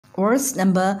Verse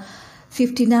number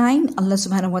 59, Allah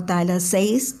subhanahu wa ta'ala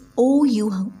says, O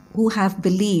you who have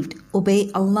believed,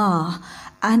 obey Allah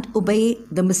and obey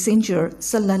the Messenger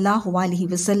sallallahu alaihi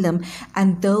wasallam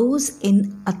and those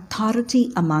in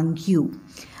authority among you.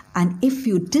 And if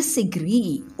you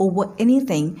disagree over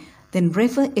anything, then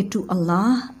refer it to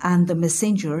Allah and the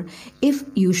Messenger if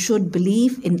you should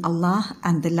believe in Allah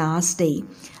and the last day.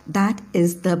 That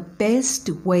is the best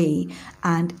way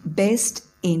and best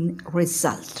in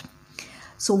result.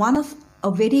 So one of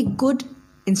a very good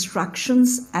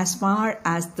instructions as far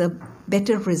as the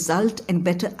better result and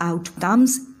better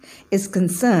outcomes is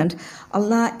concerned,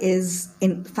 Allah is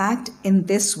in fact in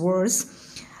this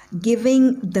verse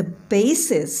giving the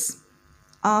basis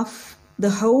of the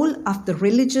whole of the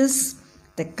religious,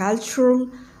 the cultural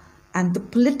and the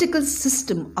political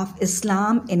system of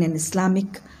Islam in an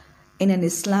Islamic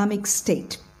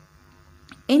state.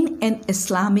 In an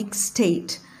Islamic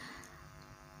state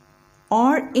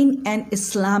or in an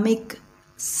Islamic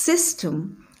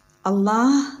system,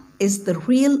 Allah is the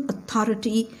real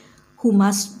authority who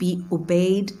must be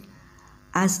obeyed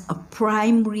as a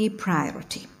primary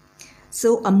priority.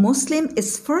 So a Muslim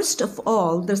is first of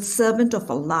all the servant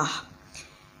of Allah,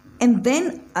 and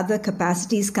then other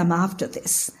capacities come after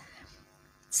this.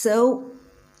 So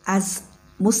as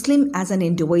Muslim as an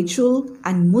individual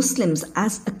and Muslims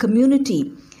as a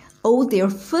community owe their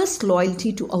first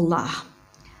loyalty to Allah.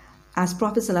 As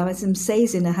Prophet ﷺ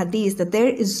says in a hadith that there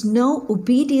is no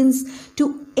obedience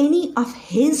to any of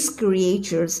his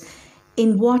creatures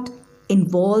in what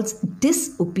involves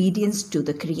disobedience to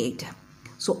the Creator.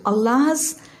 So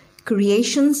Allah's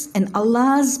creations and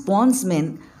Allah's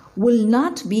bondsmen will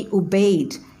not be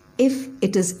obeyed if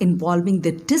it is involving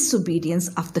the disobedience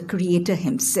of the Creator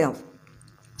himself.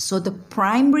 So the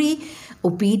primary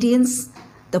obedience,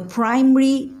 the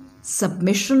primary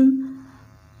submission,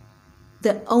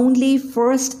 the only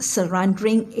first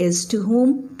surrendering is to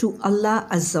whom? To Allah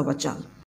Azza wa Jal.